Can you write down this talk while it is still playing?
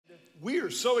We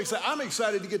are so excited. I'm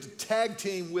excited to get to tag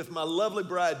team with my lovely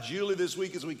bride, Julie, this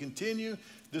week as we continue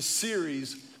the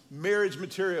series, Marriage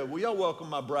Material. Will y'all welcome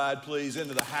my bride, please,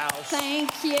 into the house?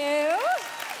 Thank you.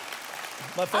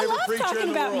 My favorite preacher in the world. I love talking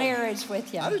about marriage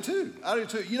with you. I do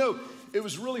too. You know, it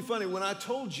was really funny. When I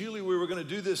told Julie we were going to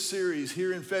do this series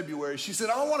here in February, she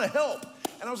said, I want to help.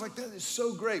 And I was like, that is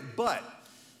so great. But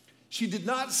she did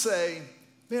not say,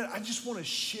 man, I just want to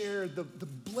share the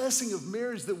blessing of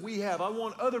marriage that we have. I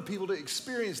want other people to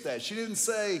experience that. She didn't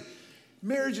say,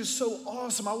 marriage is so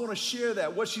awesome. I want to share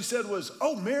that. What she said was,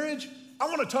 oh, marriage, I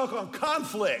want to talk on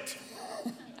conflict.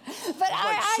 But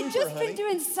I've just been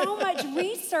doing so much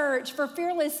research for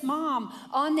Fearless Mom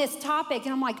on this topic,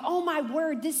 and I'm like, oh my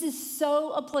word, this is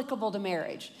so applicable to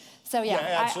marriage. So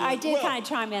yeah, I did kind of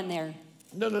chime in there.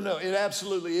 No, it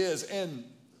absolutely is. And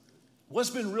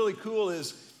what's been really cool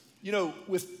is, you know,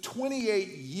 with 28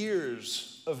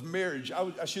 years of marriage,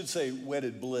 I should say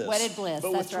wedded bliss. Wedded bliss,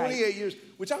 but that's right. But with 28 years,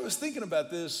 which I was thinking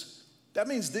about this, that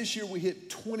means this year we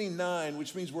hit 29,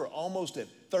 which means we're almost at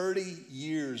 30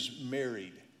 years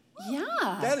married.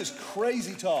 Yeah. That is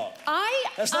crazy talk.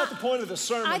 That's not the point of the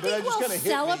sermon, but that just kind of hit me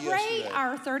yesterday. I think we'll celebrate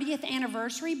our 30th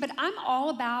anniversary, but I'm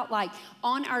all about, like,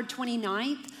 on our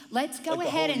 29th, let's go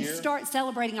ahead and start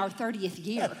celebrating our 30th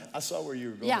year. I saw where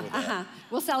you were going with that.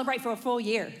 We'll celebrate for a full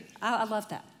year. I love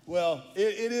that. Well,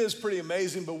 it is pretty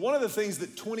amazing, but one of the things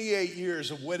that 28 years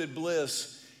of wedded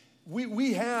bliss,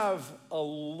 we have a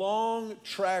long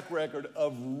track record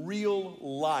of real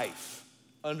life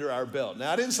under our belt.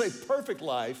 Now, I didn't say perfect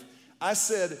life. I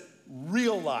said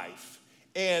real life.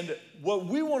 And what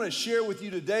we want to share with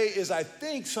you today is, I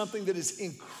think, something that is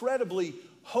incredibly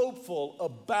hopeful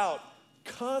about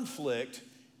conflict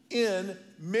in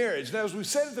marriage. Now, as we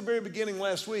said at the very beginning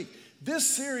last week, this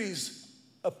series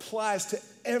applies to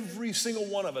every single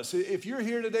one of us. If you're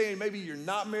here today and maybe you're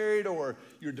not married or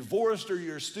you're divorced or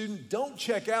you're a student, don't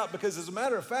check out, because as a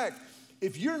matter of fact,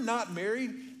 if you're not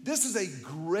married, this is a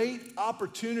great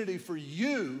opportunity for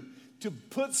you to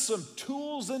put some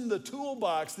tools in the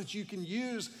toolbox that you can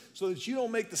use so that you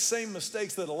don't make the same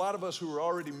mistakes that a lot of us who are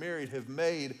already married have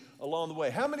made along the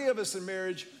way. How many of us in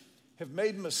marriage have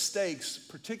made mistakes,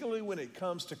 particularly when it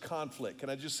comes to conflict? Can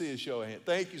I just see a show of hands?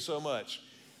 Thank you so much.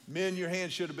 Men, your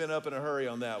hand should have been up in a hurry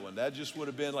on that one. That just would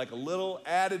have been like a little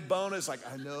added bonus, like,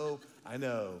 I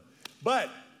know.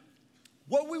 But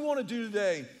what we want to do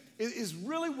today is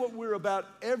really what we're about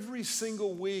every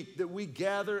single week that we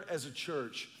gather as a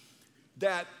church,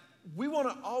 that we want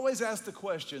to always ask the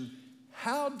question,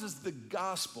 how does the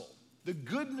gospel, the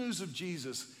good news of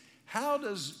Jesus, how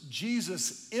does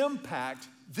Jesus impact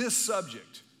this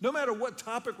subject? No matter what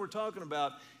topic we're talking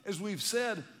about, as we've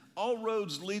said, all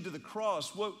roads lead to the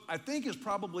cross. What I think is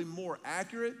probably more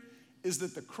accurate is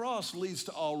that the cross leads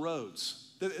to all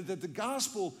roads, that the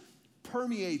gospel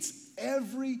permeates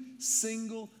every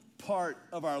single part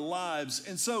of our lives.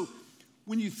 And so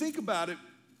when you think about it,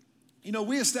 you know,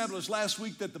 we established last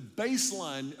week that the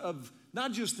baseline of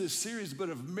not just this series, but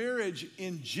of marriage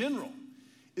in general,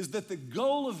 is that the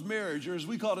goal of marriage, or as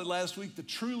we called it last week, the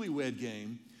truly wed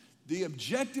game, the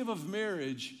objective of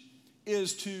marriage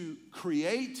is to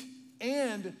create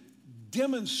and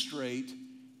demonstrate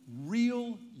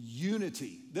real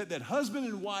unity, that husband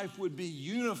and wife would be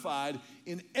unified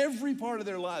in every part of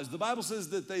their lives. The Bible says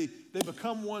that they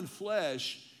become one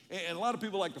flesh, and a lot of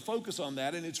people like to focus on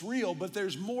that, and it's real, but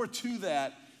there's more to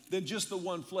that than just the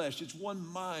one flesh. It's one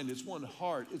mind, it's one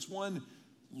heart, it's one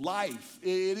life.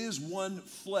 It is one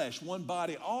flesh, one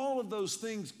body, all of those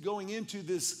things going into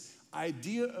this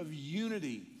idea of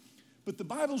unity. But the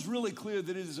Bible's really clear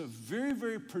that it is a very,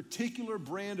 very particular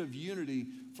brand of unity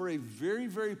for a very,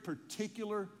 very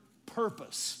particular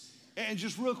purpose. And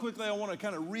just real quickly, I want to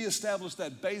kind of reestablish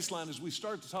that baseline as we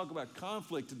start to talk about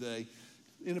conflict today.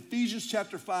 In Ephesians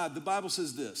chapter 5, the Bible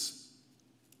says this: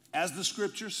 as the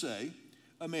scriptures say,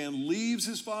 a man leaves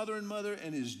his father and mother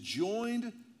and is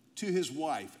joined to his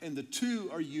wife, and the two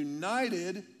are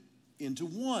united into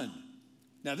one.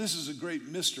 Now, this is a great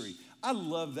mystery. I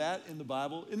love that in the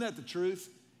Bible. Isn't that the truth?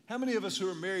 How many of us who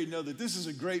are married know that this is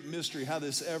a great mystery, how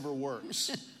this ever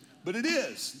works? But it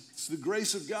is. It's the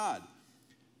grace of God.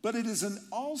 But it is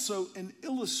also an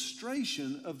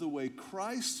illustration of the way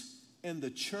Christ and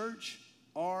the church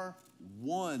are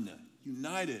one,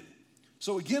 united.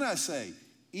 So again, I say,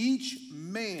 each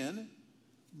man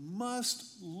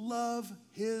must love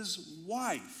his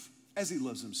wife as he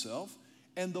loves himself,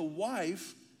 and the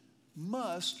wife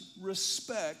must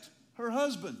respect her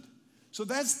husband. So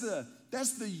that's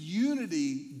the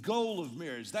unity goal of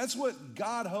marriage. That's what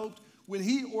God hoped when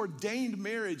he ordained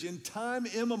marriage in time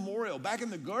immemorial, back in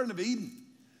the Garden of Eden.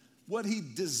 what he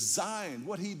designed,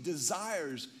 what he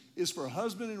desires is for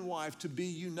husband and wife to be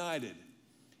united.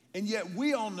 And yet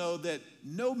we all know that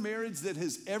no marriage that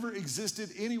has ever existed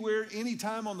anywhere,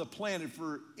 anytime on the planet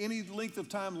for any length of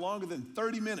time longer than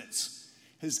 30 minutes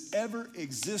has ever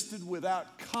existed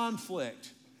without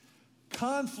conflict.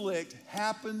 Conflict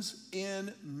happens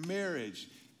in marriage.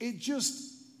 It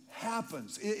just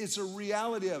happens. It's a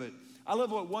reality of it. I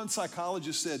love what one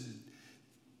psychologist said.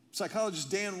 Psychologist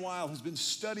Dan Weil has been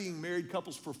studying married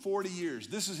couples for 40 years.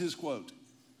 This is his quote.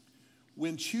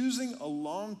 When choosing a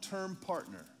long-term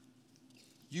partner,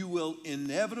 you will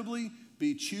inevitably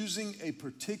be choosing a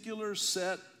particular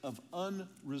set of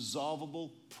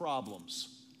unresolvable problems.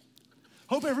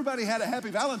 Hope everybody had a happy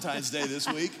Valentine's Day this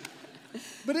week.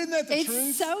 But isn't that the truth?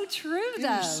 It's so true,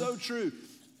 though. It is so true.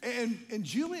 And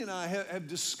Julie and I have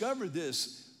discovered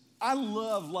this. I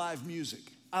love live music.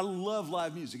 I love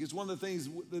live music. It's one of the things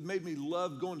that made me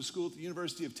love going to school at the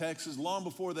University of Texas long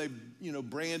before they,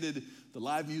 branded the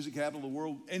live music capital of the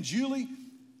world. And Julie,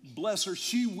 bless her,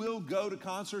 she will go to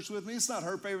concerts with me. It's not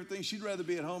her favorite thing. She'd rather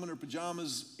be at home in her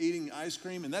pajamas eating ice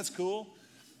cream, and that's cool.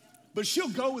 But she'll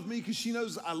go with me because she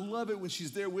knows I love it when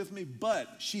she's there with me. But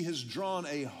she has drawn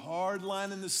a hard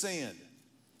line in the sand.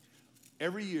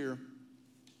 Every year,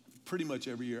 pretty much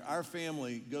every year, our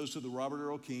family goes to the Robert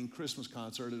Earl King Christmas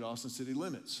concert at Austin City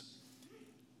Limits.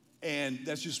 And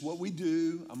that's just what we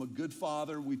do. I'm a good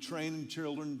father. We train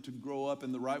children to grow up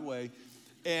in the right way.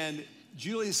 And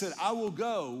Julia said, I will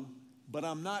go, but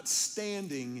I'm not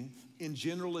standing in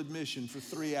general admission for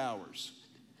 3 hours.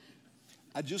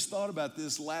 I just thought about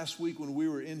this last week when we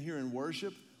were in here in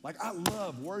worship. Like, I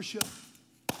love worship.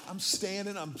 I'm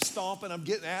standing, I'm stomping, I'm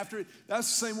getting after it. That's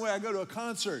the same way I go to a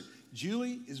concert.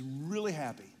 Julie is really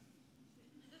happy.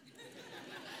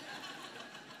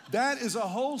 That is a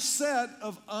whole set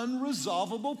of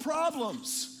unresolvable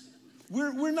problems.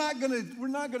 We're not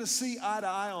gonna see eye to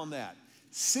eye on that.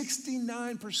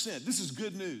 69%, this is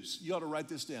good news. You ought to write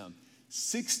this down.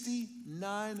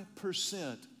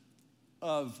 69%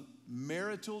 of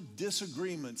marital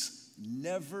disagreements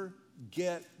never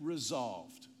get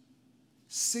resolved.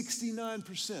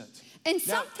 69%. And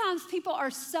sometimes people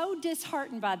are so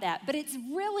disheartened by that, but it's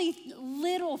really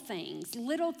little things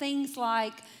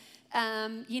like,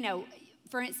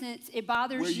 for instance, it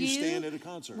bothers you. Where you stand at a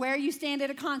concert. Where you stand at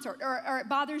a concert. Or it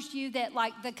bothers you that,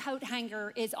 like, the coat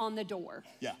hanger is on the door.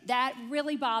 Yeah. That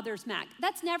really bothers Mac.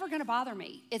 That's never going to bother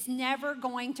me. It's never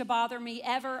going to bother me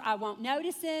ever. I won't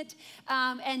notice it.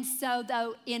 And so,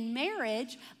 though, in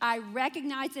marriage, I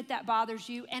recognize that bothers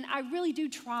you, and I really do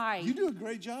try. You do a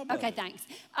great job. Okay, thanks.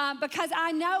 Because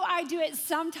I know I do it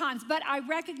sometimes, but I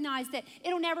recognize that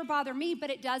it'll never bother me, but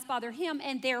it does bother him,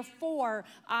 and therefore,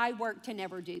 I work to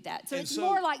never do that. So it's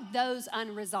more like those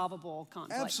unresolvable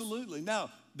conflicts. Absolutely.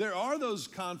 Now, there are those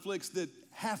conflicts that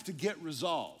have to get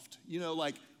resolved.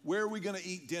 Like, where are we going to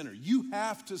eat dinner? You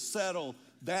have to settle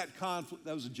that conflict.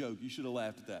 That was a joke. You should have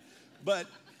laughed at that. But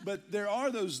there are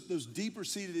those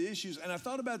deeper-seated issues. And I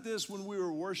thought about this when we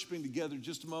were worshiping together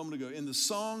just a moment ago. In the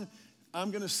song, I'm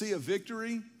Going to See a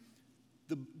Victory,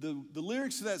 the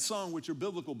lyrics to that song, which are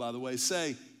biblical, by the way,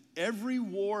 say, every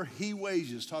war he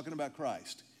wages, talking about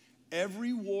Christ,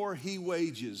 every war he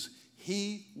wages,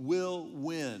 he will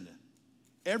win.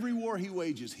 Every war he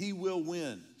wages, he will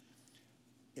win.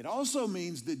 It also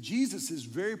means that Jesus is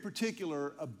very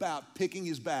particular about picking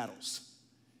his battles.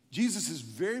 Jesus is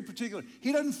very particular.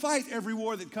 He doesn't fight every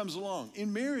war that comes along.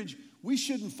 In marriage, we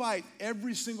shouldn't fight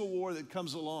every single war that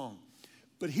comes along.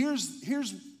 But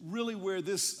here's really where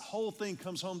this whole thing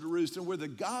comes home to roost and where the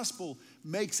gospel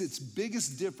makes its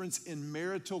biggest difference in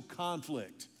marital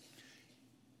conflict.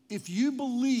 If you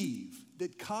believe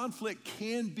that conflict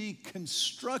can be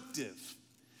constructive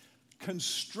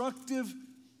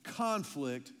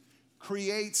conflict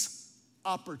creates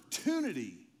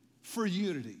opportunity for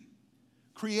unity.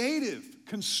 Creative,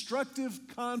 constructive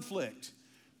conflict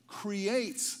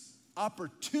creates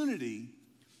opportunity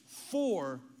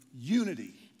for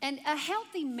unity. And a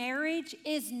healthy marriage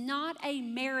is not a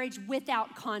marriage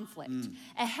without conflict.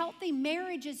 A healthy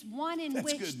marriage is one in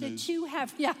which the two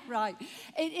have,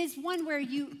 It is one where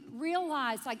you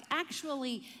realize, like,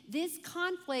 actually, this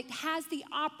conflict has the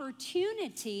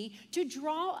opportunity to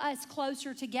draw us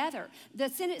closer together. The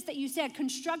sentence that you said,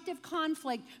 constructive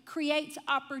conflict creates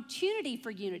opportunity for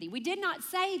unity. We did not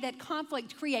say that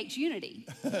conflict creates unity.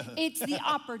 It's the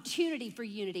opportunity for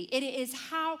unity. It is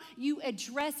how you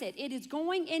address it. It is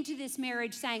going into this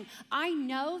marriage saying, I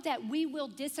know that we will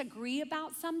disagree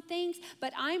about some things,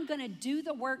 but I'm going to do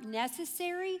the work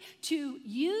necessary to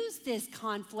use this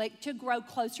conflict to grow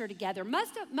closer together.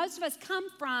 Most of us come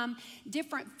from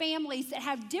different families that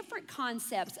have different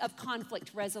concepts of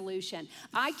conflict resolution.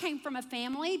 I came from a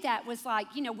family that was like,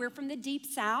 we're from the deep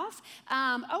South.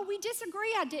 Oh, we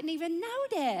disagree. I didn't even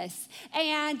notice.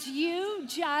 And you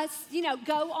just,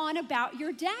 go on about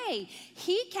your day.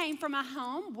 He came from a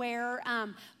home where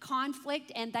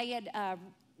conflict, and they had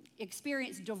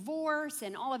experienced divorce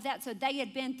and all of that. So they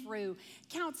had been through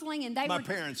counseling, and my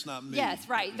parents, not me. Yes,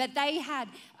 right. But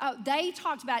they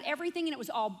talked about everything, and it was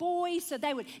all boys. So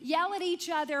they would yell at each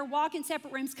other, walk in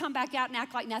separate rooms, come back out, and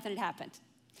act like nothing had happened.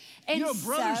 And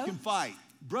brothers can fight.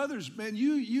 Brothers, man,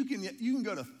 you can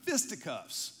go to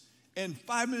fisticuffs, and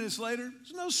 5 minutes later,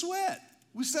 there's no sweat.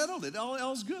 We settled it.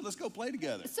 All's good. Let's go play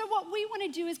together. So what we want to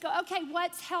do is go, okay,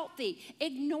 what's healthy?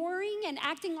 Ignoring and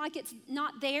acting like it's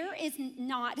not there is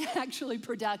not actually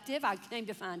productive, I came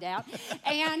to find out.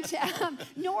 And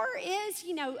nor is,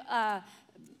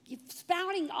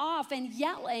 spouting off and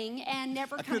yelling and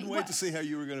never coming. I couldn't wait to see how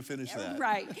you were going to finish that.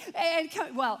 Right. And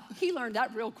he learned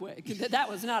that real quick. That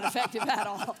was not effective at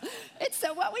all. And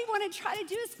so what we want to try to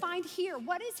do is find here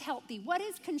what is healthy, what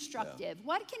is constructive,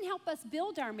 what can help us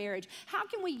build our marriage. How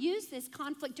can we use this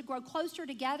conflict to grow closer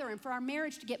together and for our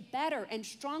marriage to get better and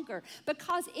stronger?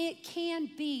 Because it can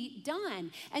be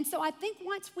done. And so I think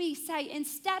once we say,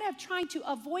 instead of trying to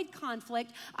avoid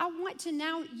conflict, I want to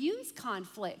now use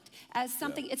conflict as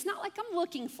something. It's not like I'm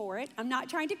looking for it. I'm not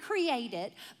trying to create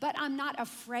it, but I'm not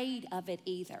afraid of it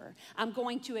either. I'm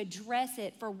going to address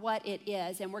it for what it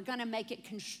is, and we're going to make it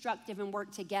constructive and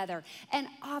work together. And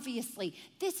obviously,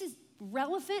 this is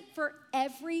relevant for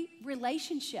every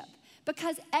relationship.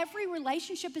 Because every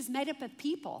relationship is made up of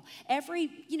people. Every,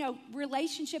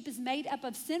 relationship is made up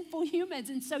of sinful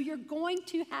humans. And so you're going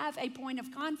to have a point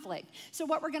of conflict. So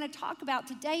what we're going to talk about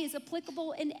today is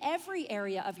applicable in every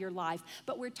area of your life.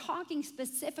 But we're talking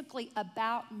specifically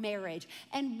about marriage.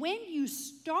 And when you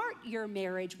start your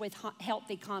marriage with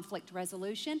healthy conflict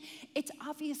resolution, it's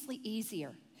obviously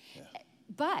easier. Yeah.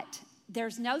 But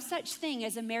there's no such thing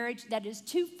as a marriage that is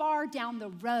too far down the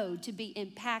road to be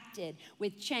impacted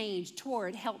with change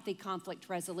toward healthy conflict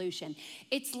resolution.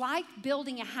 It's like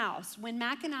building a house. When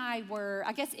Mac and I were,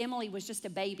 I guess Emily was just a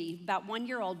baby, about 1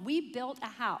 year old, we built a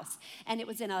house. And it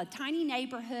was in a tiny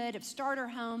neighborhood of starter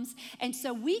homes. And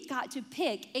so we got to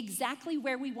pick exactly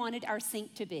where we wanted our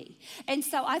sink to be. And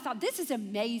so I thought, this is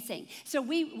amazing. So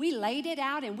we laid it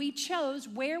out, and we chose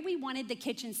where we wanted the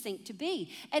kitchen sink to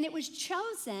be. And it was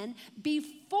chosen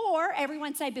before,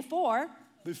 everyone say before.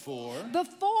 Before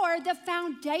the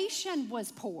foundation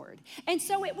was poured. And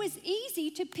so it was easy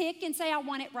to pick and say, I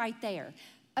want it right there.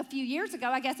 A few years ago,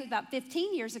 I guess it was about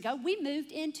 15 years ago, we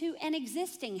moved into an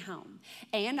existing home.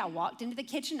 And I walked into the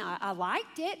kitchen. I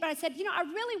liked it, but I said, I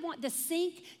really want the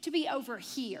sink to be over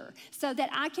here so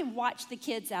that I can watch the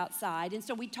kids outside. And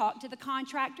so we talked to the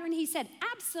contractor, and he said,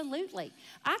 absolutely.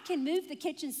 I can move the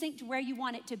kitchen sink to where you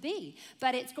want it to be,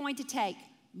 but it's going to take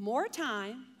more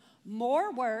time,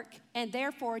 more work, and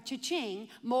therefore, cha-ching,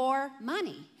 more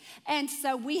money. And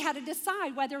so we had to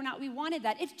decide whether or not we wanted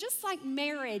that. It's just like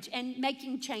marriage and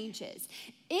making changes.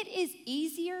 It is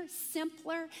easier,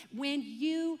 simpler when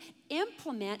you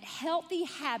implement healthy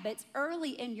habits early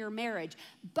in your marriage,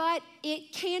 but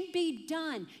it can be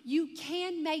done. You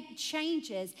can make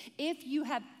changes if you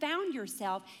have found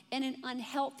yourself in an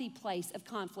unhealthy place of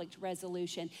conflict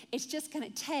resolution. It's just going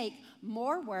to take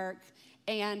more work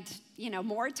and,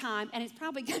 more time, and it's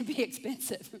probably going to be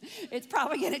expensive. It's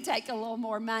probably going to take a little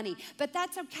more money, but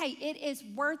that's okay. It is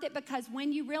worth it, because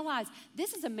when you realize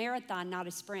this is a marathon, not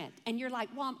a sprint, and you're like,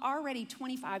 well, I'm already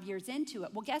 25 years into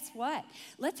it. Well, guess what?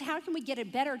 How can we get a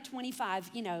better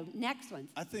 25, next one?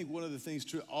 I think one of the things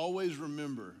to always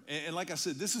remember, and like I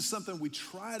said, this is something we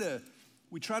try to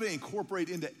incorporate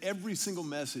into every single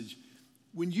message.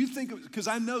 When you think of, because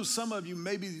I know some of you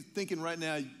may be thinking right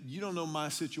now, you don't know my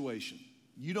situation.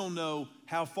 You don't know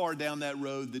how far down that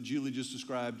road that Julie just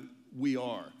described we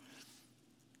are.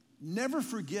 Never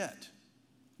forget,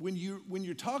 when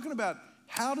you're talking about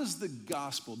how does the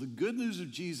gospel, the good news of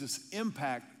Jesus,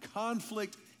 impact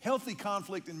conflict, healthy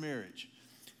conflict in marriage?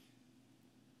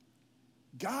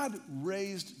 God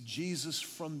raised Jesus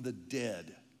from the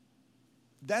dead.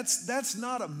 That's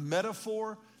not a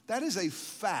metaphor. That is a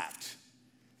fact.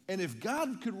 And if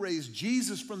God could raise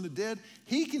Jesus from the dead,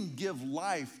 he can give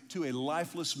life to a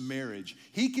lifeless marriage.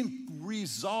 He can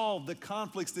resolve the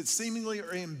conflicts that seemingly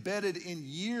are embedded in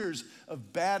years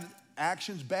of bad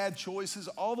actions, bad choices,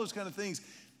 all those kind of things.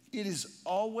 It is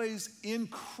always in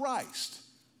Christ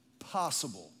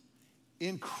possible.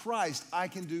 In Christ, I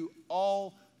can do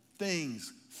all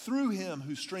things through him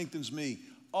who strengthens me,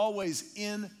 always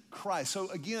in Christ.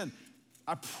 So again,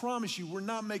 I promise you, we're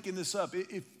not making this up.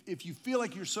 If you feel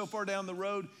like you're so far down the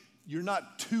road, you're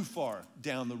not too far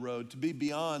down the road to be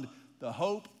beyond the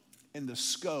hope and the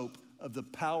scope of the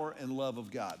power and love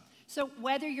of God. So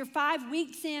whether you're 5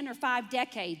 weeks in or 5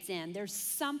 decades in, there's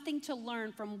something to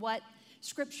learn from what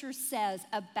Scripture says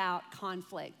about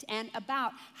conflict and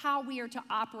about how we are to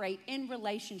operate in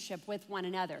relationship with one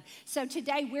another. So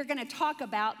today we're going to talk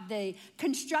about the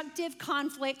constructive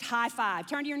conflict high five.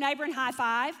 Turn to your neighbor and high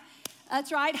five.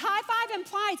 That's right. High five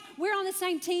implies we're on the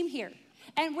same team here.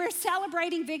 And we're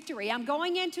celebrating victory. I'm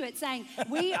going into it saying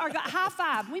we are high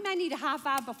five. We may need a high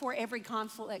five before every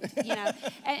conflict,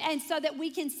 and so that we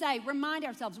can say, remind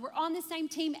ourselves, we're on the same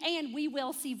team and we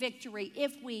will see victory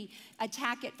if we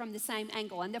attack it from the same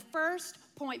angle. And the first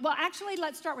point, well, actually,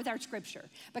 let's start with our scripture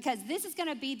because this is going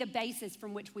to be the basis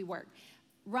from which we work.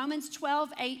 Romans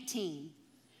 12:18.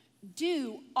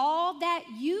 Do all that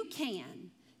you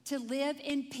can to live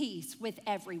in peace with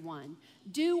everyone.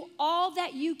 Do all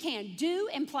that you can. Do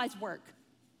implies work.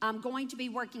 I'm going to be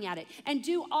working at it. And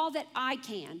do all that I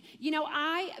can.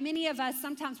 Many of us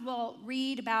sometimes will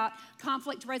read about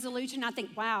conflict resolution. I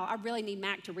think, wow, I really need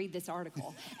Mac to read this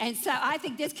article. And so I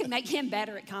think this could make him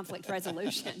better at conflict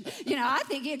resolution. I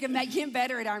think it could make him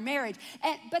better at our marriage.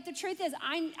 But the truth is,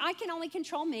 I can only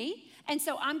control me. And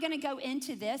so I'm going to go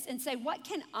into this and say, what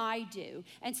can I do?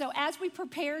 And so as we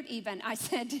prepared even, I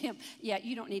said to him, yeah,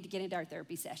 you don't need to get into our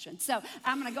therapy session. So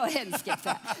I'm going to go ahead and skip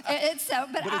that.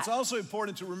 But it's also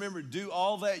important to remember, do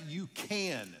all that you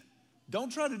can.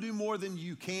 Don't try to do more than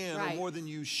you can or more than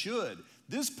you should.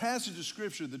 This passage of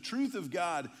Scripture, the truth of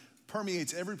God,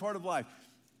 permeates every part of life.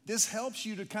 This helps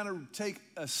you to kind of take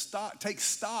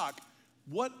stock.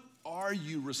 What are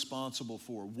you responsible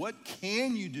for? What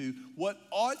can you do? What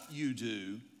ought you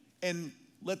do? And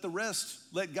let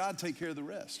God take care of the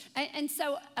rest. And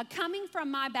so coming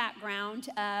from my background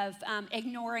of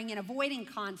ignoring and avoiding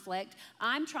conflict,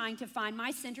 I'm trying to find my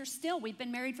center still. We've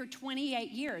been married for 28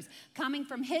 years. Coming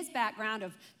from his background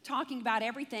of talking about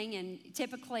everything and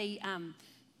typically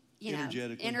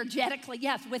energetically,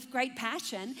 yes, with great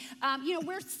passion.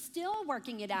 We're still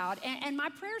working it out. And my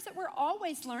prayer is that we're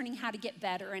always learning how to get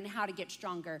better and how to get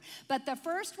stronger. But the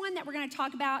first one that we're going to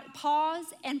talk about, pause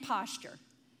and posture.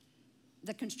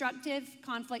 The constructive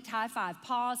conflict high five,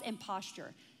 pause and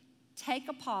posture. Take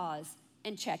a pause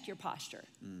and check your posture.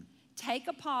 Take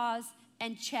a pause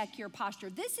and check your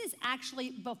posture. This is actually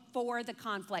before the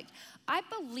conflict. I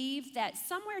believe that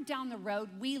somewhere down the road,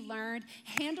 we learned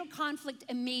handle conflict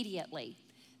immediately.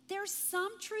 There's some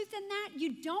truth in that.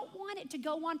 You don't want it to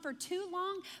go on for too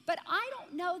long, but I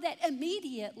don't know that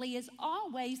immediately is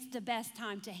always the best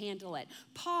time to handle it.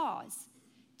 Pause,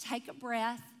 take a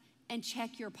breath, and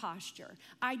check your posture.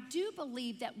 I do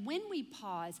believe that when we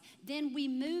pause, then we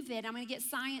move it, I'm gonna get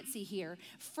sciencey here,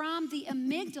 from the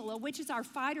amygdala, which is our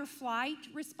fight or flight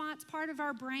response part of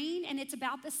our brain, and it's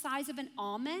about the size of an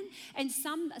almond, and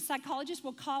some psychologists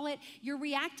will call it, you're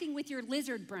reacting with your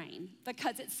lizard brain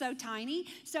because it's so tiny.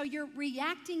 So you're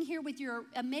reacting here with your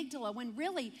amygdala when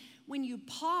really, when you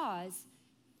pause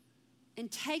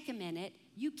and take a minute,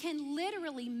 you can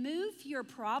literally move your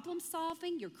problem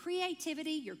solving, your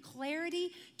creativity, your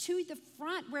clarity to the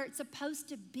front where it's supposed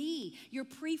to be, your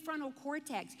prefrontal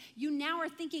cortex. You now are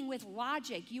thinking with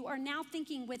logic. You are now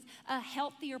thinking with a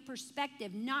healthier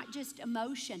perspective, not just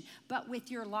emotion, but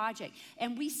with your logic.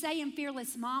 And we say in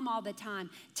Fearless Mom all the time,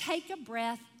 take a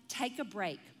breath, take a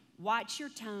break. Watch your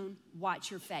tone,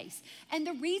 watch your face. And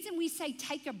the reason we say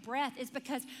take a breath is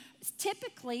because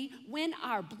typically when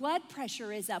our blood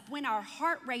pressure is up, when our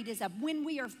heart rate is up, when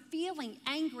we are feeling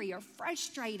angry or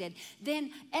frustrated, then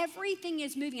everything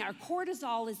is moving. Our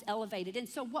cortisol is elevated. And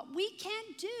so what we can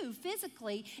do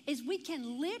physically is we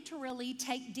can literally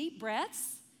take deep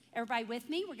breaths. Everybody with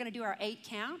me? We're going to do our 8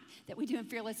 count that we do in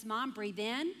Fearless Mom. Breathe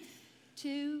in,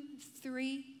 2,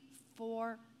 3,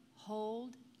 4,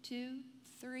 hold, 2,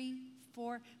 3,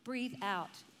 4. Breathe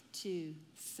out, 2,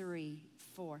 3,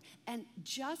 4. And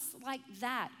just like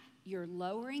that, you're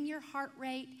lowering your heart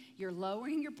rate, you're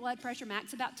lowering your blood pressure.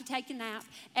 Mac's about to take a nap.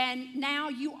 And now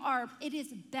it is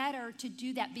better to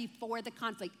do that before the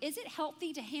conflict. Is it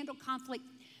healthy to handle conflict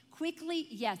quickly?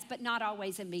 Yes, but not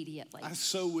always immediately. I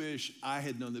so wish I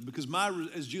had known that because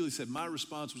as Julie said, my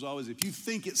response was always, if you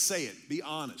think it, say it. Be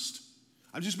honest.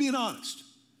 I'm just being honest.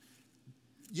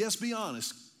 Yes, be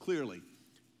honest, clearly.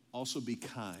 Also be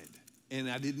kind.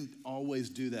 And I didn't always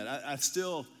do that. I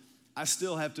still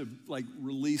have to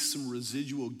release some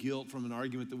residual guilt from an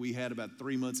argument that we had about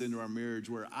 3 months into our marriage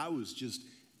where I was just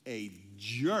a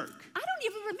jerk. I don't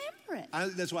even remember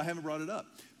it. That's why I haven't brought it up.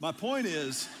 My point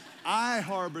is, I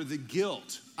harbor the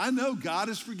guilt. I know God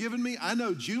has forgiven me. I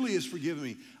know Julie has forgiven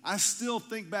me. I still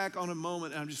think back on a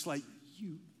moment and I'm just like,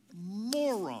 you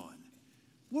moron.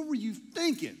 What were you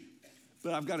thinking?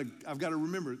 But I've got to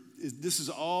remember, this is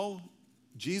all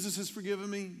Jesus has forgiven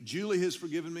me. Julie has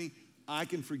forgiven me. I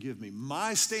can forgive me.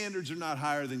 My standards are not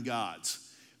higher than God's.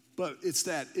 But it's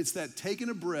that taking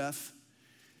a breath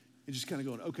and just kind of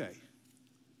going, okay,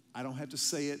 I don't have to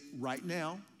say it right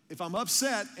now. If I'm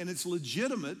upset and it's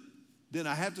legitimate, then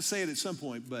I have to say it at some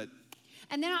point, but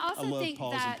and then I also think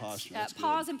that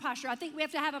pause and posture. I think we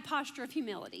have to have a posture of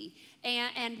humility.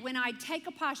 And when I take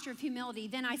a posture of humility,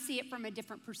 then I see it from a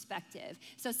different perspective.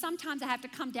 So sometimes I have to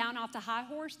come down off the high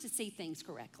horse to see things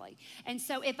correctly. And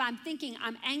so if I'm thinking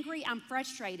I'm angry, I'm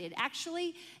frustrated,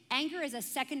 actually, anger is a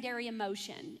secondary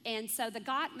emotion. And so the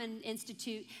Gottman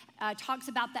Institute talks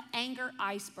about the anger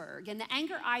iceberg. And the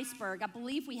anger iceberg, I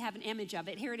believe we have an image of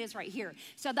it. Here it is right here.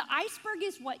 So the iceberg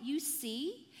is what you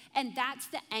see, and that's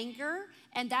the anger,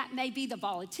 and that may be the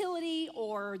volatility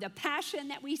or the passion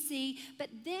that we see. But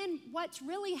then what's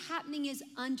really happening is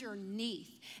underneath.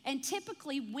 And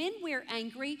typically when we're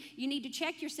angry, you need to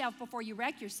check yourself before you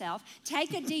wreck yourself.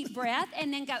 Take a deep breath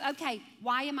and then go, okay,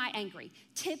 why am I angry?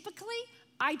 Typically,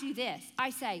 I do this. I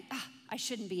say, I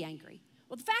shouldn't be angry.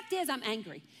 Well, the fact is I'm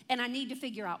angry, and I need to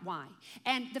figure out why.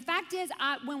 And the fact is,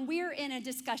 when we're in a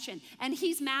discussion, and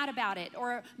he's mad about it,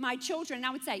 or my children,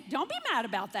 I would say, don't be mad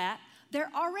about that.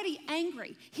 They're already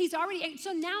angry. He's already angry.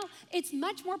 So now it's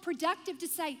much more productive to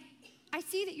say, I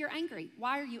see that you're angry.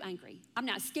 Why are you angry? I'm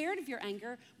not scared of your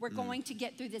anger. We're going to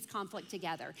get through this conflict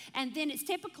together. And then it's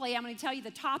typically, I'm going to tell you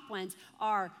the top ones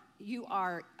are, you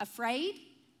are afraid,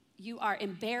 you are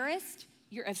embarrassed,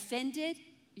 you're offended,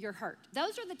 you're hurt.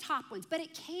 Those are the top ones, but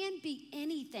it can be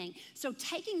anything. So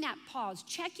taking that pause,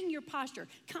 checking your posture,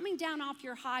 coming down off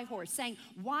your high horse, saying,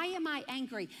 why am I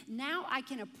angry? Now I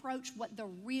can approach what the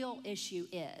real issue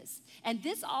is. And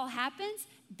this all happens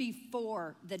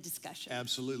before the discussion.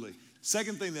 Absolutely.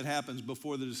 Second thing that happens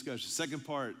before the discussion, second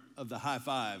part of the high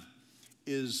five,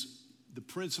 is the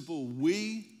principle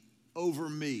we over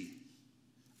me.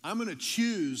 I'm going to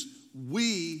choose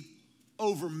we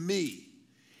over me.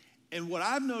 And what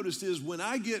I've noticed is when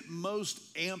I get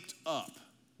most amped up,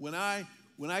 when I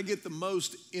get the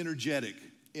most energetic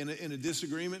in a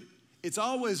disagreement, it's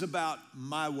always about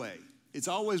my way. It's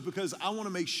always because I want to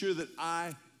make sure that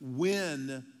I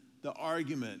win the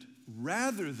argument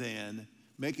rather than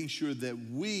making sure that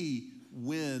we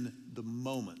win the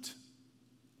moment.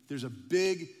 There's a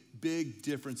big, big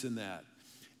difference in that.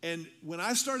 And when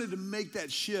I started to make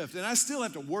that shift, and I still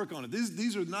have to work on it,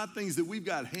 these are not things that we've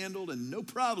got handled and no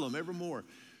problem evermore,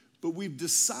 but we've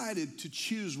decided to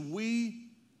choose we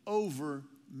over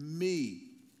me.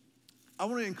 I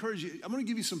want to encourage you, I'm going to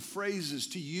give you some phrases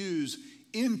to use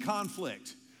in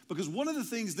conflict, because one of the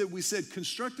things that we said,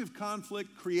 constructive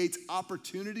conflict creates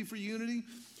opportunity for unity.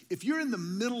 If you're in the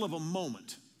middle of a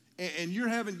moment and you're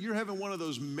having one of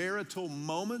those marital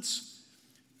moments,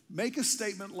 make a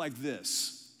statement like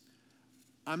this: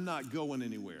 I'm not going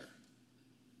anywhere.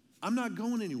 I'm not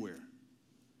going anywhere.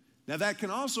 Now that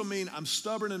can also mean I'm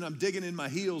stubborn and I'm digging in my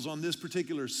heels on this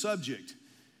particular subject,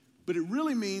 but it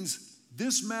really means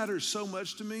this matters so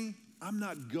much to me, I'm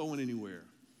not going anywhere.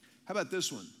 How about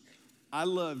this one? I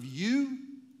love you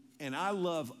and I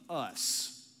love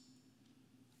us.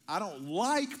 I don't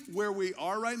like where we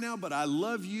are right now, but I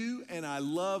love you and I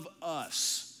love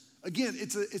us. Again,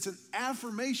 it's an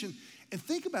affirmation. And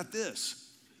think about this.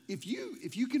 If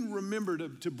you can remember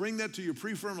to bring that to your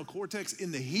prefrontal cortex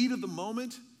in the heat of the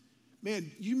moment, man,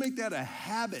 you make that a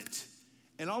habit.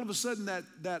 And all of a sudden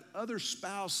that other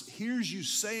spouse hears you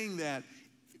saying that,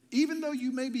 even though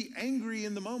you may be angry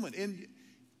in the moment.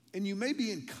 And you may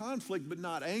be in conflict but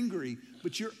not angry,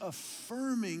 but you're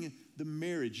affirming the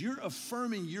marriage. You're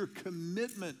affirming your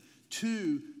commitment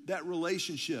to that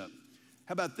relationship.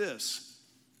 How about this?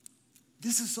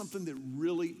 This is something that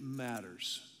really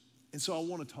matters. And so I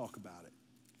want to talk about it.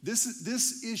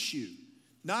 This issue,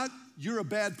 not you're a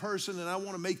bad person and I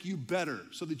want to make you better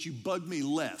so that you bug me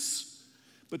less,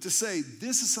 but to say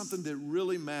this is something that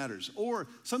really matters. Or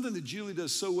something that Julie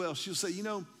does so well, she'll say,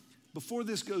 before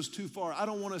this goes too far, I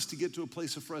don't want us to get to a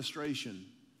place of frustration,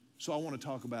 so I want to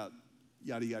talk about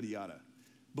yada, yada, yada.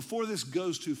 Before this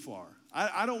goes too far,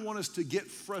 I don't want us to get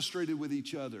frustrated with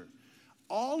each other.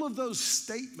 All of those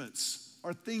statements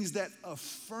are things that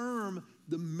affirm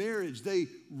the marriage. They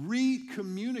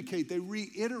re-communicate, they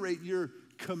reiterate your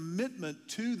commitment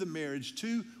to the marriage,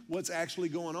 to what's actually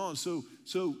going on. So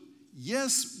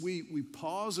yes, we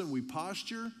pause and we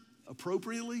posture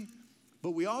appropriately,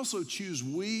 but we also choose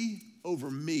we over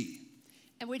me.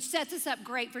 And which sets us up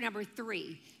great for number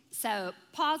 3. So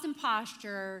pause and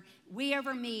posture, we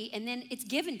over me, and then it's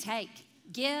give and take.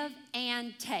 Give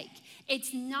and take.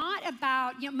 It's not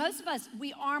about, most of us,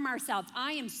 we arm ourselves.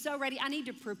 I am so ready. I need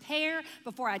to prepare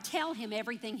before I tell him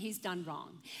everything he's done wrong.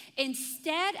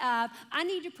 Instead of, I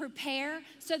need to prepare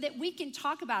so that we can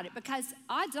talk about it, because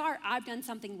odds are I've done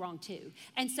something wrong too.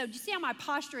 And so do you see how my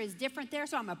posture is different there?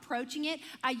 So I'm approaching it.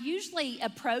 I usually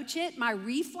approach it. My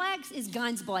reflex is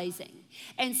guns blazing.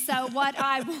 And so what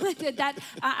I wanted, that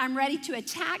I'm ready to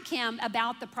attack him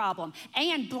about the problem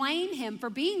and blame him for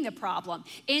being the problem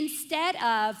instead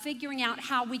of figuring out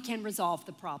how we can resolve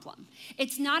the problem.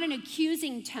 It's not an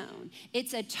accusing tone.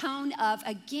 It's a tone of,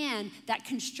 again, that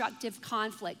constructive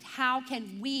conflict. How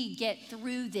can we get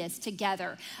through this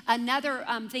together? Another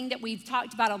thing that we've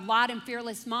talked about a lot in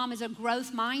Fearless Mom is a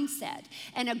growth mindset.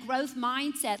 And a growth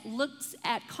mindset looks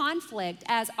at conflict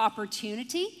as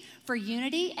opportunity for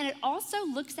unity, and it also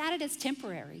looks at it as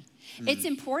temporary. It's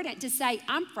important to say,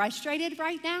 I'm frustrated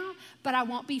right now, but I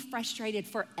won't be frustrated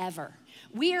forever.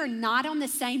 We are not on the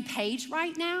same page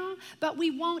right now, but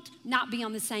we won't not be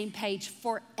on the same page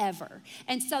forever.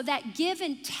 And so that give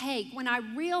and take, when I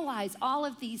realize all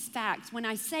of these facts, when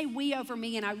I say we over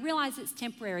me and I realize it's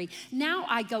temporary, now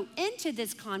I go into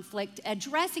this conflict,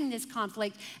 addressing this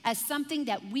conflict as something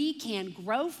that we can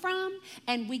grow from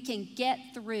and we can get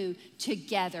through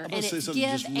together. I'm going to say something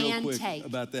just real quick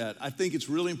about that. I think it's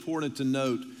really important to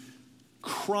note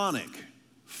chronic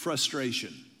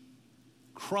frustration.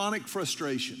 Chronic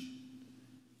frustration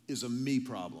is a me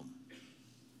problem.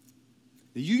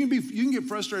 You can get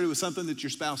frustrated with something that your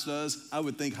spouse does. I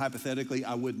would think hypothetically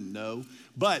I wouldn't know.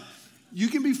 But you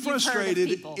can be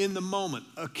frustrated in the moment.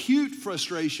 Acute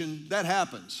frustration, that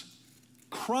happens.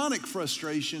 Chronic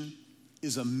frustration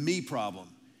is a me problem.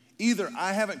 Either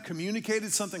I haven't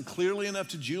communicated something clearly enough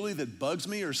to Julie that bugs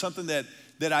me or something that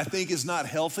I think is not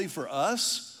healthy for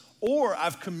us, or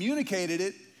I've communicated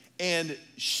it and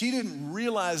she didn't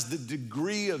realize the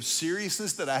degree of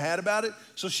seriousness that I had about it.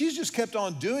 So she's just kept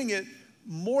on doing it,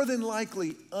 more than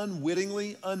likely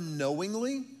unwittingly,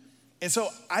 unknowingly. And so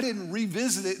I didn't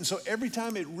revisit it. And so every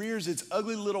time it rears its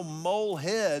ugly little mole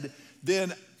head,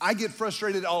 then I get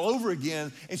frustrated all over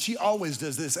again. And she always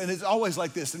does this. And it's always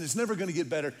like this. And it's never going to get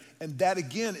better. And that,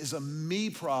 again, is a me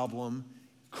problem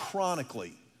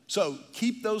chronically. So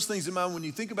keep those things in mind when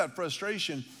you think about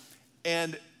frustration.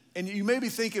 And you may be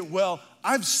thinking, well,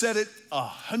 I've said it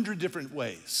 100 different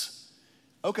ways.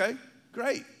 Okay,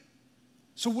 great.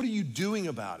 So what are you doing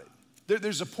about it?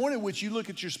 There's a point at which you look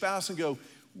at your spouse and go,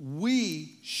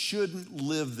 we shouldn't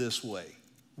live this way.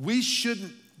 We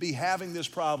shouldn't be having this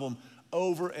problem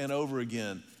over and over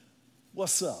again.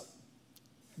 What's up?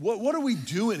 What are we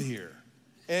doing here?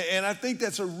 And I think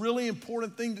that's a really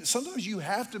important thing. Sometimes you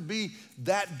have to be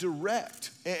that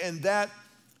direct and that,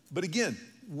 but again,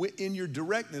 in your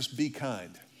directness, be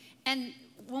kind. And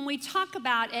when we talk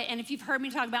about it, and if you've heard me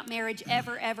talk about marriage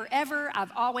ever,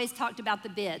 I've always talked about the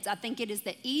bids. I think it is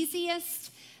the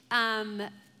easiest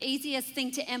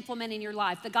thing to implement in your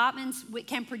life. The Gottmans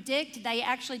can predict. They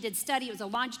actually did study. It was a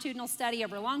longitudinal study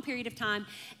over a long period of time,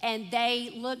 and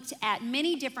they looked at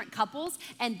many different couples,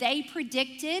 and they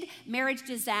predicted marriage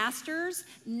disasters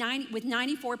with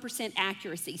 94%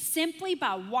 accuracy, simply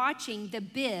by watching the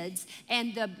bids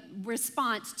and the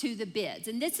response to the bids.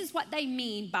 And this is what they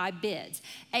mean by bids.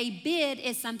 A bid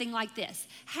is something like this.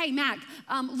 Hey, Mac,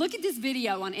 look at this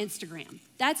video on Instagram.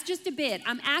 That's just a bid.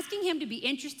 I'm asking him to be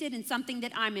interested in something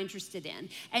that I'm interested in.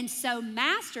 And so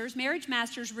marriage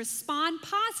masters respond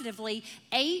positively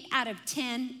 8 out of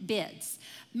 10 bids.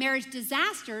 Marriage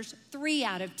disasters, 3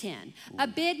 out of 10. A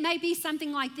bid may be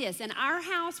something like this. In our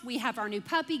house, we have our new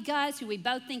puppy, Gus, who we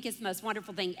both think is the most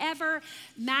wonderful thing ever.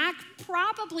 Mac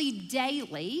probably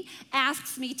daily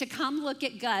asks me to come look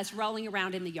at Gus rolling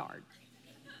around in the yard.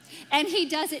 And he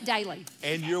does it daily.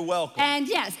 And you're welcome. And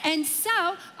yes, and so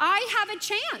I have a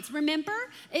chance, remember?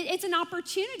 It's an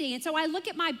opportunity. And so I look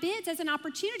at my bids as an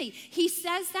opportunity. He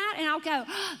says that and I'll go,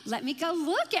 let me go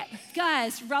look at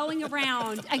Gus rolling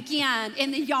around again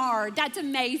in the yard. That's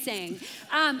amazing.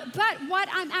 But what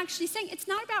I'm actually saying, it's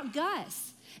not about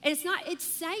Gus. It's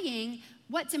saying,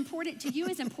 what's important to you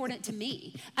is important to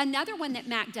me. Another one that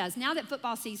Mac does, now that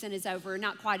football season is over,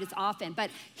 not quite as often, but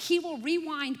he will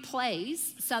rewind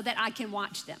plays so that I can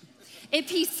watch them. If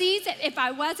he sees it, if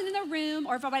I wasn't in the room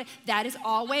or that is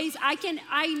always, I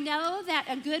know that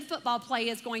a good football play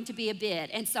is going to be a bid.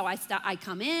 And so I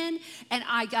come in and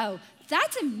I go,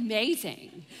 that's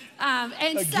amazing.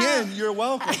 You're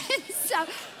welcome.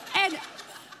 And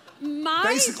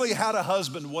basically how to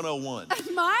husband 101.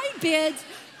 My bids,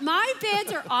 My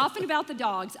bids are often about the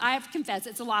dogs. I have to confess,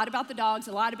 it's a lot about the dogs,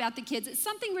 a lot about the kids. It's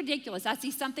something ridiculous. I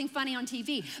see something funny on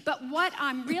TV. But what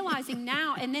I'm realizing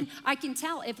now, and then I can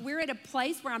tell if we're at a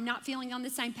place where I'm not feeling on the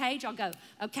same page, I'll go,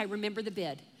 okay, remember the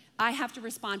bid. I have to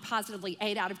respond positively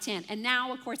 8 out of 10. And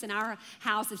now, of course, in our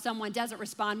house, if someone doesn't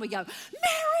respond, we go,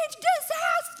 marriage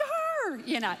disaster,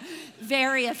 you know,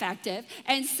 very effective.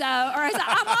 And so, or I say,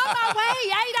 I'm on my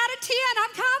way, 8 out of 10,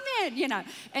 I'm coming, you know.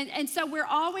 And so we're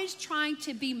always trying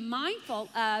to be mindful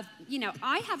of, you know,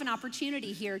 I have an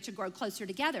opportunity here to grow closer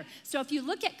together. So if you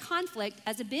look at conflict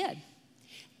as a bid,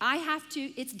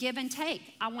 it's give and take.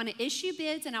 I want to issue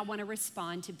bids and I want to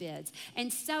respond to bids.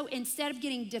 And so instead of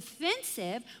getting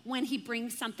defensive when he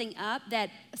brings something up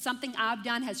that something I've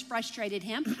done has frustrated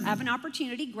him, I have an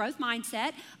opportunity, growth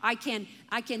mindset. I can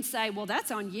say, well,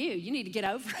 that's on you. You need to get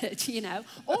over it, you know.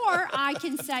 Or I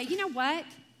can say, you know what?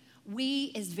 We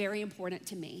is very important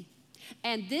to me.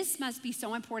 And this must be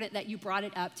so important that you brought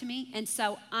it up to me. And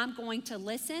so I'm going to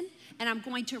listen and I'm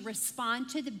going to respond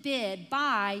to the bid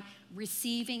by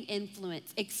receiving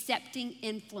influence, accepting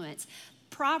influence.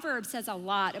 Proverbs says a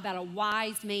lot about a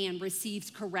wise man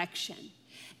receives correction.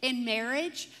 In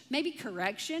marriage, maybe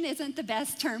correction isn't the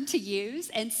best term to use.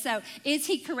 And so is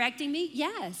he correcting me?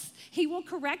 Yes. He will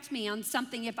correct me on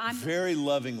something if I'm very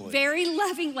lovingly. Very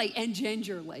lovingly and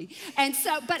gingerly. And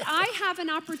so, but I have an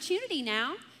opportunity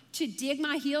now to dig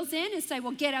my heels in and say,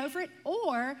 well, get over it,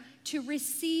 or to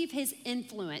receive his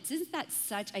influence. Isn't that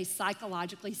such a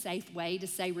psychologically safe way to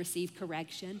say receive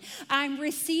correction? I'm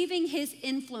receiving his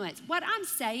influence. What I'm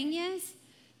saying is,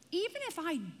 even if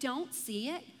I don't see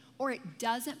it, or it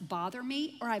doesn't bother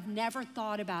me, or I've never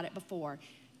thought about it before,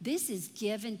 this is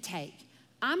give and take.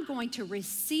 I'm going to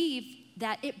receive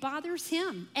that it bothers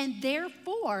him. And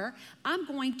therefore, I'm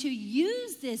going to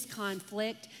use this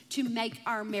conflict to make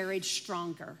our marriage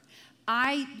stronger.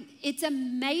 It's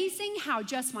amazing how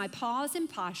just my pause and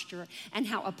posture and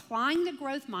how applying the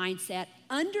growth mindset,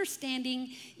 understanding,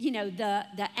 you know,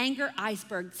 the anger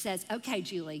iceberg says, okay,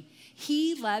 Julie,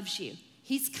 he loves you.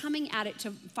 He's coming at it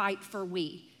to fight for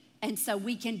we. And so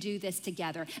we can do this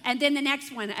together. And then the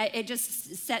next one, it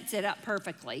just sets it up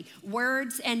perfectly.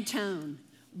 Words and tone.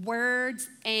 Words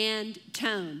and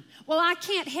tone. Well, I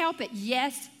can't help it.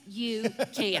 Yes, you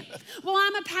can. Well,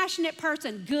 I'm a passionate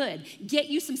person. Good. Get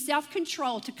you some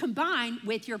self-control to combine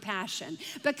with your passion,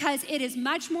 because it is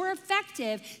much more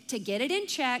effective to get it in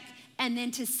check and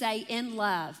then to say in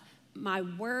love, my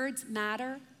words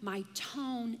matter, my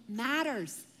tone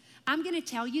matters. I'm going to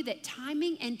tell you that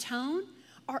timing and tone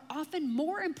are often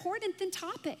more important than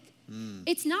topic.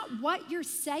 It's not what you're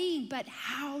saying, but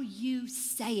how you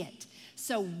say it.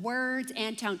 So words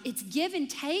and tone. It's give and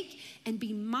take, and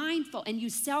be mindful and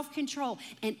use self-control.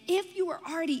 And if you are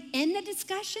already in the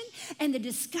discussion, and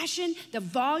the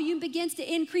volume begins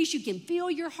to increase, you can feel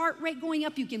your heart rate going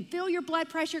up, you can feel your blood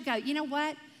pressure go, you know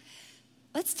what?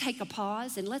 Let's take a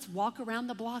pause and let's walk around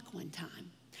the block one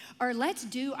time. Or let's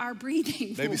do our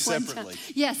breathing. Maybe separately.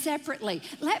 Yeah, separately.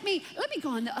 Let me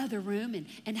go in the other room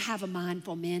and have a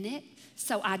mindful minute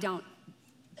so I don't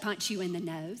punch you in the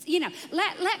nose. You know,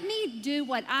 let me do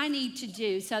what I need to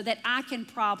do so that I can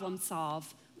problem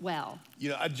solve well. You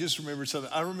know, I just remember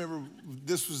something. I remember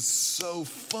this was so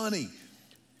funny.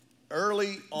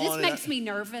 Early on. This makes me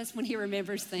nervous when he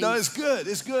remembers things. No, it's good.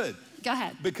 It's good. Go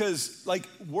ahead. Because like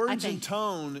words and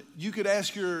tone, you could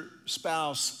ask your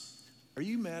spouse, are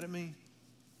you mad at me?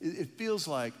 It feels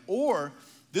like, or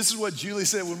this is what Julie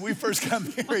said when we first got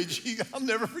married. I'll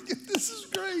never forget. This is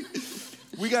great.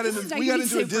 We got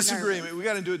into a disagreement. Nervous. We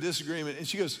got into a disagreement, and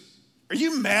she goes, "Are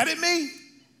you mad at me?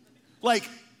 Like,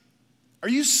 are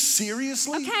you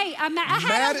seriously?" Okay, I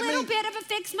had a little bit of a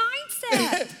fixed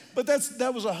mindset. But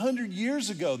that was 100 years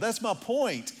ago. That's my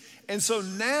point. And so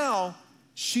now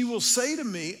she will say to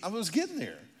me, I was getting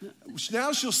there.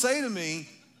 Now she'll say to me,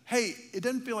 hey, it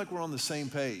doesn't feel like we're on the same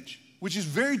page, which is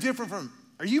very different from,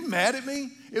 are you mad at me?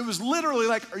 It was literally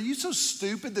like, are you so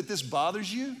stupid that this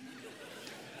bothers you?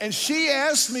 And she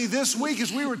asked me this week as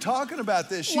we were talking about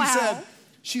this,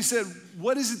 she said,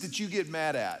 what is it that you get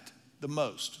mad at the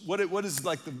most? What is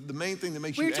like the main thing that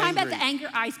makes you angry? We were talking about the anger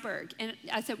iceberg. And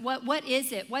I said, what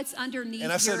is it? What's underneath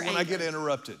your anger? And I said, when I get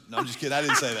interrupted. No, I'm just kidding. I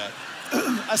didn't say that.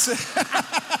 I said...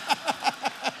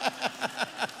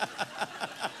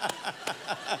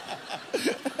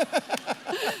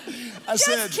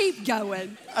 Just keep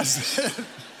going. I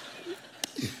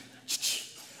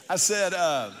said,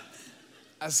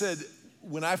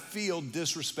 when I feel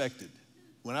disrespected,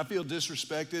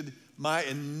 my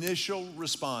initial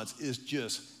response is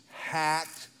just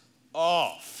hacked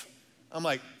off. I'm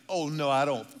like, oh no, I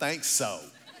don't think so.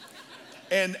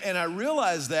 And I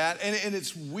realize that, and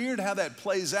it's weird how that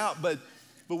plays out, but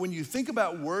when you think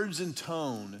about words and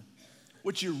tone,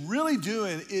 what you're really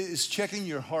doing is checking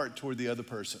your heart toward the other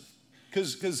person.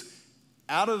 Because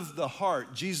out of the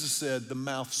heart, Jesus said, the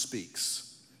mouth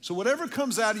speaks. So whatever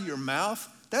comes out of your mouth,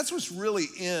 that's what's really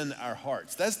in our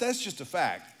hearts. That's just a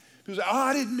fact. People say, oh,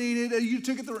 I didn't mean it. You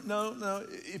took it the no.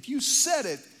 If you said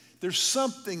it, there's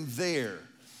something there,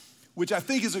 which I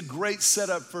think is a great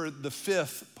setup for the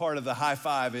fifth part of the high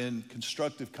five in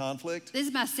constructive conflict. This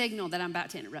is my signal that I'm about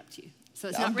to interrupt you. So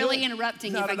it's not really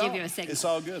interrupting if I give you a signal. It's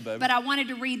all good, baby. But I wanted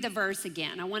to read the verse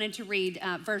again. I wanted to read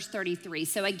verse 33.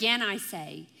 So again, I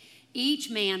say, each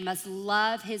man must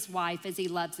love his wife as he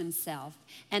loves himself,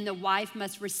 and the wife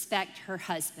must respect her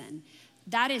husband.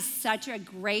 That is such a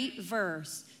great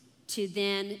verse to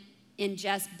then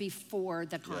ingest before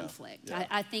the conflict. Yeah.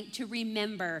 I think to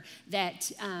remember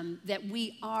that that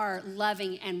we are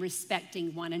loving and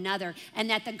respecting one another, and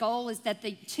that the goal is that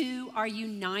the two are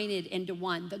united into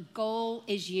one. The goal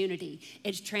is unity.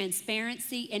 It's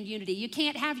transparency and unity. You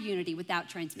can't have unity without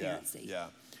transparency. Yeah.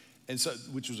 And so,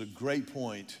 which was a great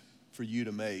point for you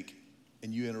to make,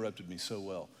 and you interrupted me so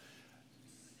well.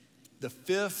 The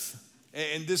fifth,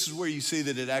 and this is where you see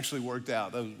that it actually worked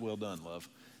out. That was well done, love.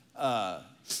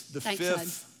 The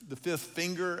fifth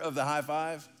finger of the high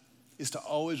five is to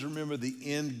always remember the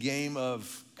end game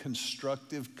of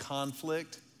constructive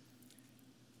conflict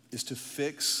is to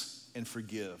fix and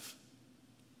forgive.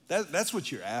 That's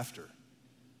what you're after,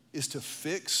 is to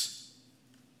fix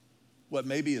what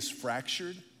maybe is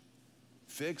fractured,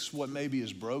 fix what maybe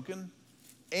is broken,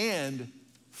 and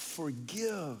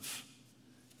forgive.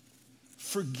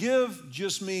 Forgive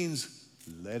just means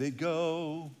let it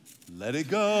go. Let it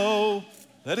go,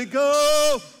 let it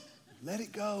go, let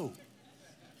it go.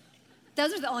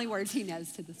 Those are the only words he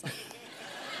knows to the song.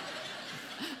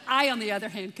 I, on the other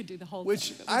hand, could do the whole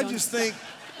Which thing. I just think,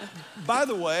 by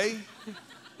the way,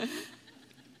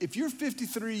 if you're a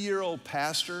 53-year-old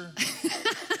pastor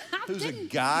who's a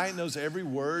guy, knows every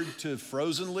word to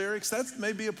Frozen lyrics, that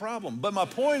may be a problem. But my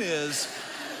point is,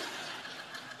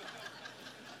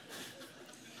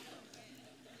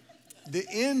 the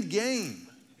end game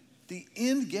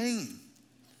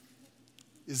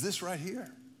is this right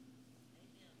here.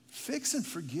 Fix and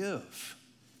forgive.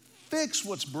 Fix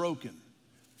what's broken.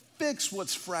 Fix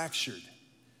what's fractured.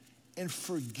 And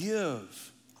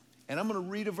forgive. And I'm going to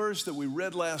read a verse that we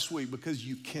read last week because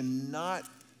you cannot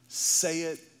say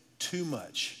it too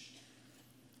much.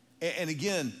 And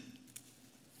again,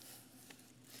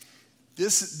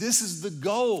 this is the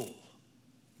goal.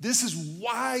 This is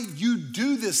why you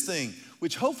do this thing,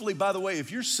 which hopefully, by the way,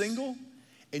 if you're single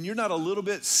and you're not a little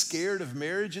bit scared of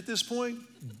marriage at this point,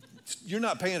 you're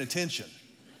not paying attention.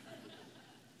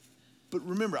 But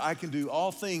remember, I can do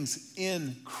all things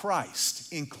in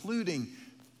Christ, including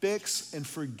fix and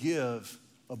forgive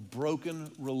a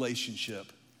broken relationship.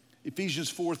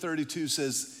 Ephesians 4:32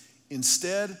 says,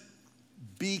 instead,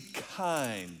 be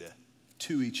kind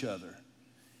to each other,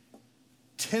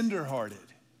 tenderhearted,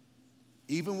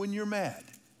 even when you're mad,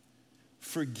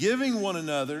 forgiving one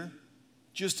another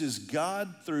just as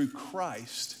God through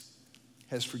Christ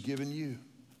has forgiven you.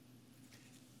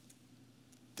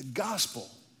 The gospel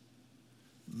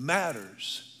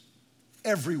matters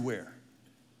everywhere,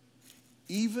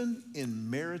 even in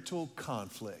marital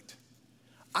conflict.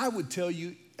 I would tell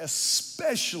you,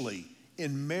 especially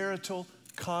in marital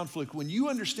conflict, when you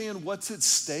understand what's at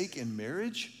stake in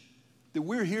marriage, that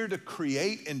we're here to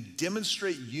create and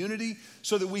demonstrate unity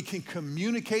so that we can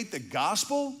communicate the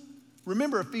gospel.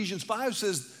 Remember, Ephesians 5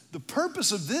 says the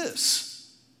purpose of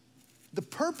this,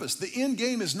 the end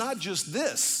game is not just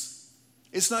this.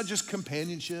 It's not just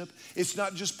companionship. It's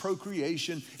not just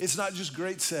procreation. It's not just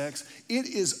great sex. It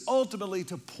is ultimately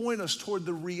to point us toward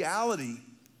the reality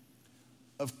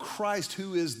of Christ,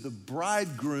 who is the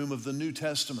bridegroom of the New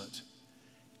Testament,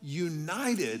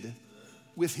 united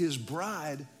with his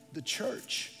bride, the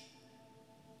church.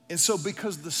 And so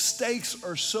because the stakes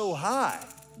are so high,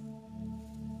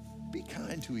 be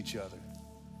kind to each other,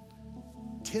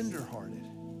 tenderhearted,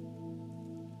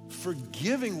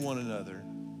 forgiving one another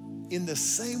in the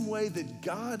same way that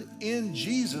God in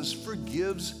Jesus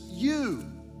forgives you.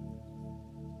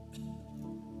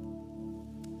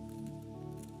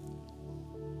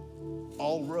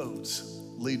 All roads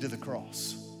lead to the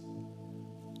cross.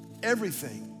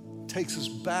 Everything takes us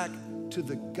back to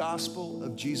the gospel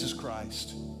of Jesus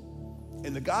Christ.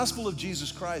 And the gospel of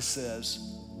Jesus Christ says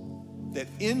that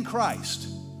in Christ,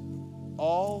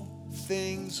 all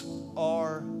things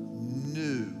are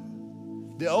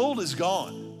new. The old is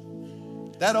gone.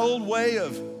 That old way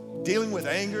of dealing with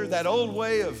anger, that old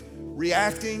way of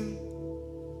reacting,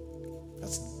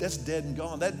 That's dead and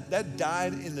gone. That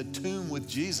died in the tomb with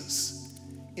Jesus.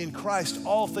 In Christ,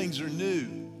 all things are new,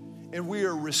 and we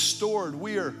are restored.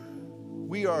 We are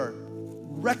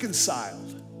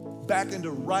reconciled back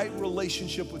into right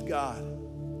relationship with God.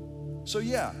 So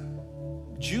yeah,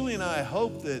 Julie and I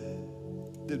hope that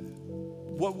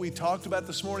what we talked about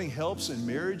this morning helps in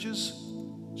marriages,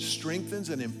 strengthens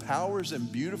and empowers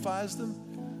and beautifies them.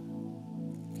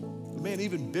 But man,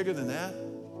 even bigger than that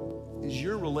is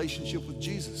your relationship with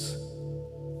Jesus,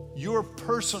 your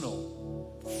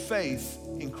personal faith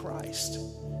in Christ.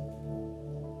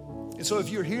 And so if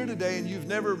you're here today and you've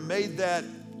never made that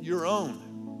your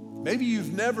own, maybe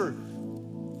you've never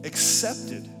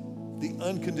accepted the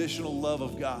unconditional love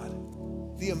of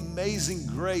God, the amazing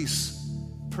grace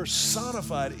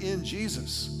personified in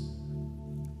Jesus,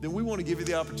 then we want to give you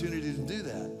the opportunity to do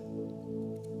that.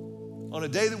 On a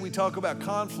day that we talk about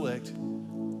conflict,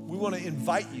 we want to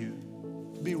invite you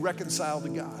to be reconciled to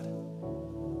God.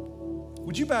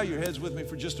 Would you bow your heads with me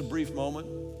for just a brief moment?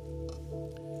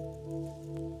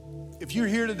 If you're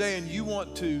here today and you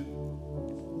want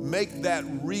to make that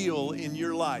real in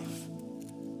your life,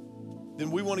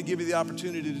 then we want to give you the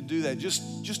opportunity to do that.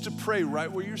 Just to pray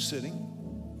right where you're sitting,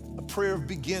 a prayer of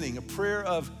beginning, a prayer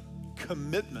of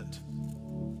commitment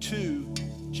to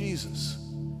Jesus.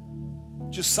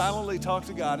 Just silently talk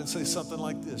to God and say something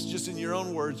like this, just in your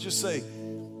own words. Just say,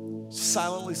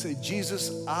 silently say,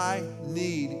 Jesus, I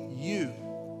need you.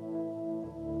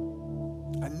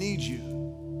 I need you.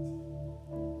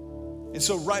 And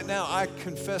so right now, I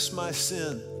confess my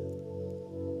sin.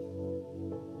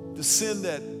 The sin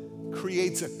that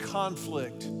creates a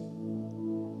conflict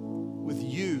with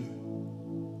you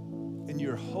and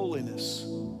your holiness.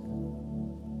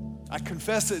 I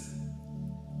confess it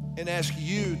and ask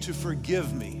you to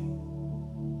forgive me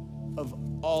of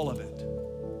all of it.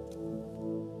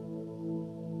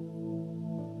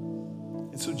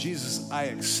 And so, Jesus, I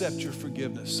accept your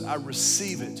forgiveness. I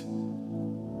receive it.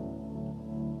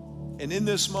 And in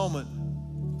this moment,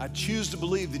 I choose to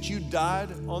believe that you died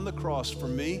on the cross for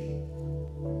me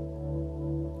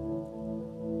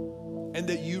and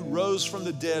that you rose from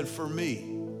the dead for me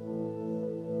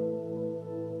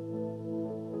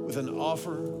with an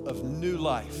offer of new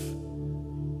life.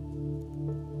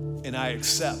 And I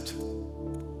accept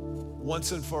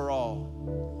once and for all.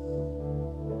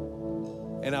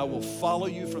 And I will follow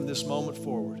you from this moment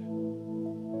forward.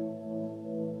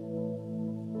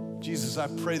 Jesus, I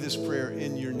pray this prayer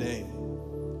in your name.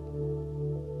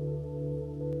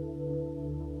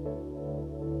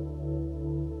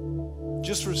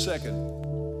 Just for a second,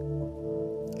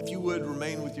 if you would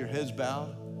remain with your heads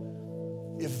bowed.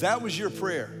 If that was your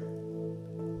prayer,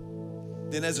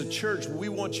 then as a church, we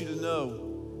want you to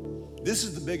know this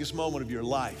is the biggest moment of your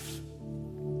life.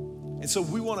 And so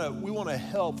we want to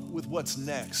help with what's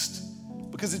next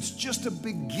because it's just a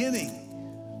beginning.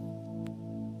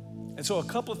 And so a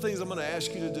couple of things I'm going to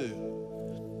ask you to do.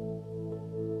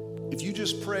 If you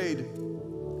just prayed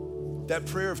that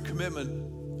prayer of commitment,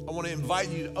 I want to invite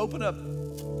you to open up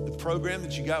the program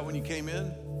that you got when you came in.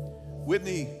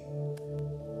 Whitney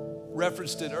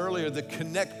referenced it earlier, the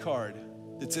Connect card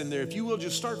that's in there. If you will,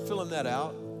 just start filling that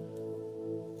out.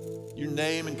 Your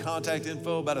name and contact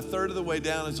info. About a third of the way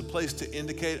down is a place to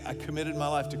indicate I committed my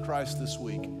life to Christ this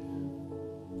week.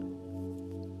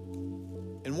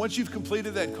 And once you've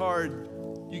completed that card,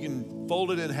 you can fold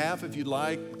it in half if you'd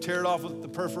like, tear it off with the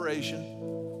perforation,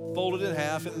 fold it in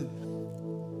half. And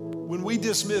when we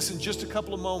dismiss in just a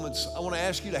couple of moments, I want to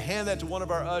ask you to hand that to one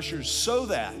of our ushers so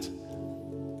that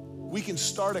we can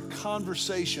start a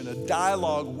conversation, a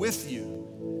dialogue with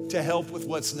you to help with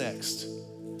what's next.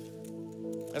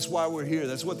 That's why we're here.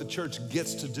 That's what the church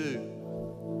gets to do.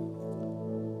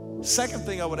 Second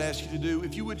thing I would ask you to do,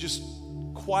 if you would just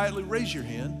quietly raise your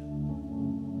hand.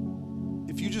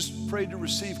 If you just prayed to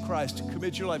receive Christ, to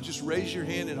commit your life, just raise your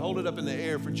hand and hold it up in the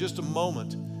air for just a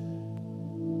moment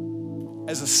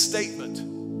as a statement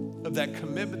of that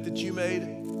commitment that you made,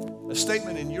 a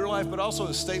statement in your life, but also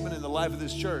a statement in the life of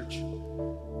this church,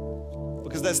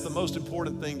 because that's the most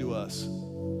important thing to us.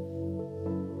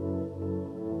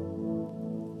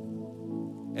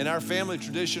 And our family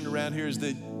tradition around here is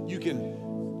that you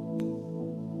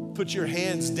can put your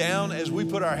hands down as we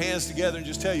put our hands together and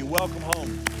just tell you, welcome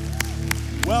home.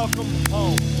 Welcome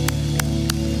home.